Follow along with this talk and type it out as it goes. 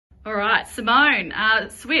All right, Simone,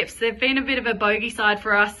 Swifts, they've been a bit of a bogey side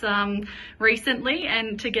for us recently,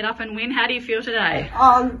 and to get up and win, how do you feel today?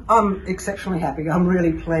 I'm exceptionally happy. I'm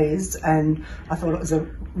really pleased, and I thought it was a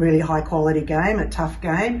really high quality game, a tough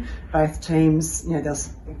game. Both teams, there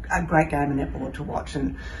was a great game of netball to watch,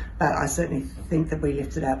 but I certainly think that we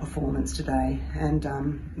lifted our performance today, and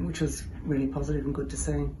which was really positive and good to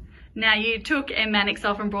see. Now, you took M. Mannix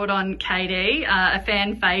off and brought on Kadie, a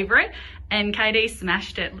fan favourite, and Kadie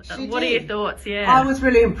smashed it. What are your thoughts? Yeah, I was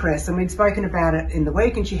really impressed, and we'd spoken about it in the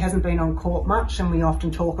week, and she hasn't been on court much, and we often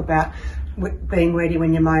talk about being ready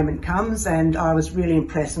when your moment comes, and I was really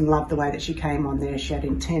impressed and loved the way that she came on there. She had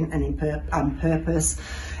intent and purpose,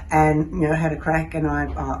 and had a crack, and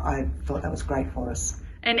I thought that was great for us.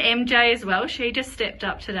 And MJ as well, she just stepped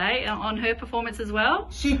up today on her performance as well.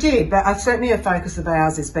 She did, but certainly a focus of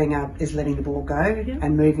ours is letting the ball go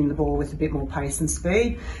and moving the ball with a bit more pace and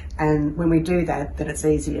speed. And when we do that it's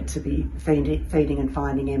easier to be feeding and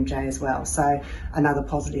finding MJ as well. So another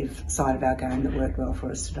positive side of our game that worked well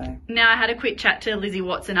for us today. Now, I had a quick chat to Lizzie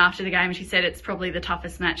Watson after the game, and she said it's probably the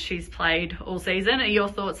toughest match she's played all season. Are your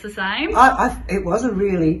thoughts the same? It was a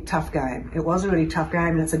really tough game. It was a really tough game,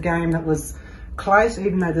 and it's a game that was close,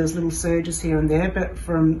 even though there's little surges here and there, but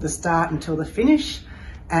from the start until the finish,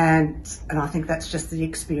 and I think that's just the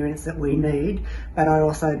experience that we need. But I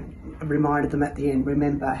also reminded them at the end,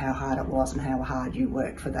 remember how hard it was and how hard you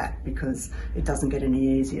worked for that, because it doesn't get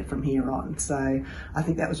any easier from here on. So I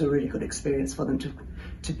think that was a really good experience for them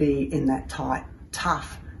to be in that tight,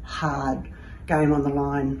 tough, hard game on the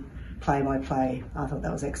line, play by play. I thought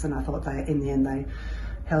that was excellent. I thought in the end they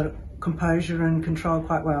held composure and control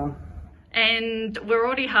quite well. And we're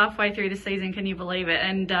already halfway through the season, can you believe it?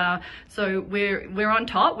 And so we're on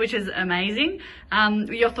top, which is amazing.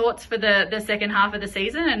 Your thoughts for the second half of the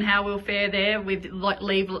season and how we'll fare there with the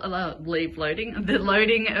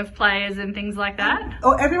loading of players and things like that?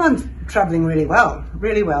 Oh, everyone's travelling really well,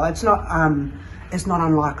 really well. It's not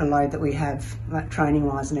unlike a load that we have, like training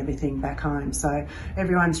wise and everything back home. So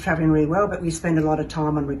everyone's travelling really well, but we spend a lot of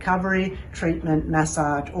time on recovery, treatment,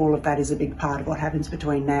 massage. All of that is a big part of what happens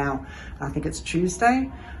between now, I think it's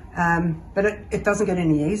Tuesday. But it doesn't get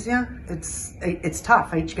any easier. It's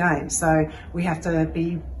tough each game. So we have to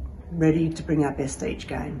be ready to bring our best each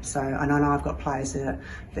game. So, and I know I've got players that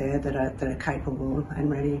are capable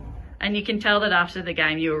and ready. And you can tell that after the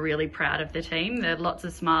game you were really proud of the team. There were lots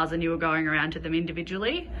of smiles and you were going around to them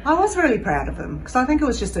individually. I was really proud of them because I think it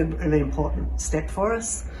was just a really important step for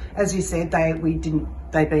us. As you said, they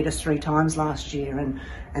beat us 3 times last year,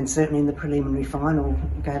 and certainly in the preliminary final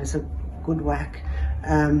gave us a good whack.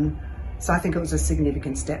 So I think it was a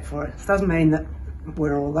significant step for us. Doesn't mean that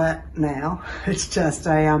we're all that now. It's just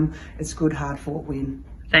it's a good hard fought win.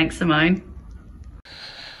 Thanks, Simone.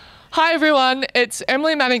 Hi everyone, it's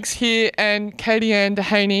Emily Mannix here and Kadie-Ann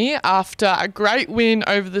Dehaney after a great win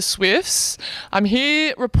over the Swifts. I'm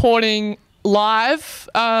here reporting live,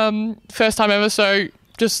 first time ever, so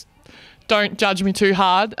just don't judge me too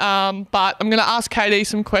hard. But I'm going to ask Kadie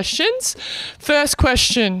some questions. First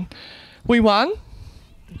question, we won?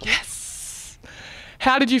 Yes.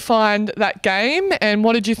 How did you find that game and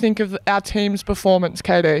what did you think of our team's performance,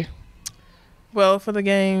 Kadie? Well, for the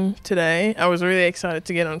game today, I was really excited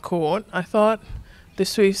to get on court. I thought the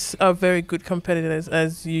Swifts are very good competitors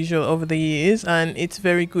as usual over the years, and it's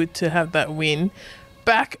very good to have that win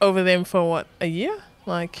back over them for a year?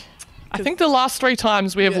 I think the last 3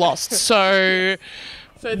 times we have lost, so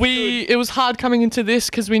it was hard coming into this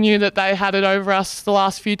because we knew that they had it over us the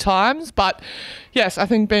last few times. But yes, I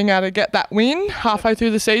think being able to get that win halfway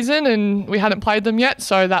through the season, and we hadn't played them yet,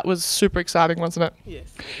 so that was super exciting, wasn't it?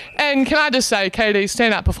 Yes. And can I just say, Kadie's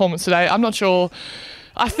standout performance today, I'm not sure,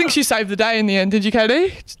 I think she saved the day in the end. Did you,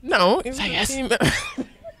 Kadie? No, it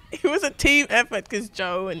was a team effort because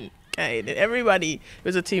Joe and Kate and everybody, it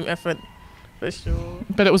was a team effort. For sure.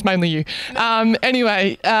 But it was mainly you.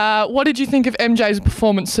 Anyway, what did you think of MJ's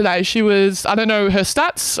performance today? She was, I don't know her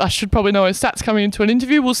stats. I should probably know her stats coming into an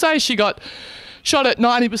interview. We'll say she got shot at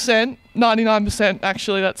 90%, 99%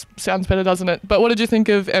 actually. That sounds better, doesn't it? But what did you think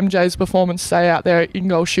of MJ's performance today out there in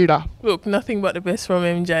goal shooter? Look, nothing but the best from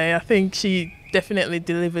MJ. I think she definitely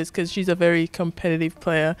delivers because she's a very competitive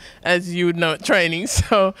player, as you would know at training.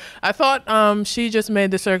 So I thought she just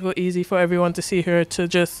made the circle easy for everyone to see her, to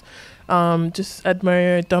just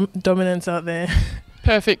admire her dominance out there.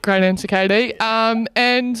 Perfect, great answer, Kadie.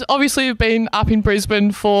 And obviously you've been up in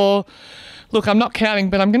Brisbane for look, I'm not counting,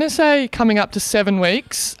 but I'm going to say coming up to 7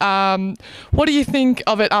 weeks. What do you think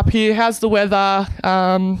of it up here? How's the weather?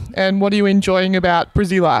 And what are you enjoying about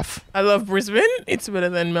Brizzy life? I love Brisbane. It's better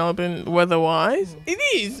than Melbourne weather-wise. It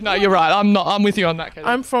is. No, you're right. I'm with you on that, Kadie.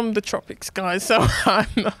 I'm from the tropics, guys, so I'm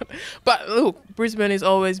not. But look, Brisbane has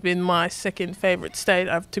always been my second favourite state.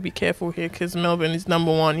 I have to be careful here because Melbourne is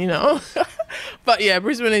number one, you know. But yeah,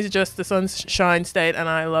 Brisbane is just the sunshine state, and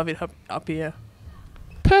I love it up here.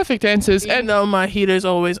 Perfect answers. Even though my heater's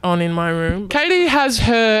always on in my room. Kadie has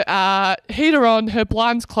her heater on, her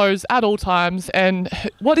blinds closed at all times. And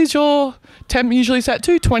what is your temp usually set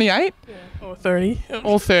to? 28? Yeah, or 30.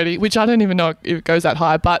 Or 30, which I don't even know if it goes that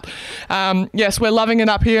high. But yes, we're loving it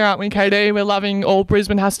up here, aren't we, Kadie? We're loving all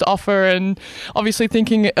Brisbane has to offer, and obviously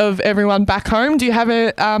thinking of everyone back home. Do you have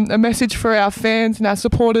a message for our fans and our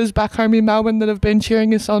supporters back home in Melbourne that have been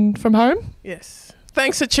cheering us on from home? Yes.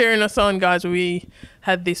 Thanks for cheering us on, guys. We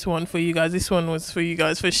had this one for you guys. This one was for you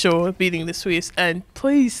guys for sure, beating the Swifts. And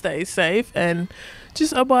please stay safe and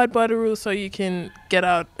just abide by the rules so you can get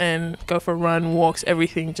out and go for run, walks,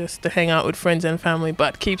 everything, just to hang out with friends and family.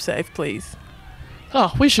 But keep safe, please.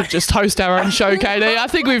 Oh, we should just host our own show, Kadie. I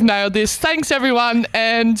think we've nailed this. Thanks, everyone.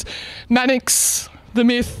 And Mannix, the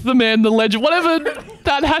myth, the man, the legend, whatever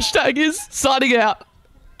that hashtag is, signing out.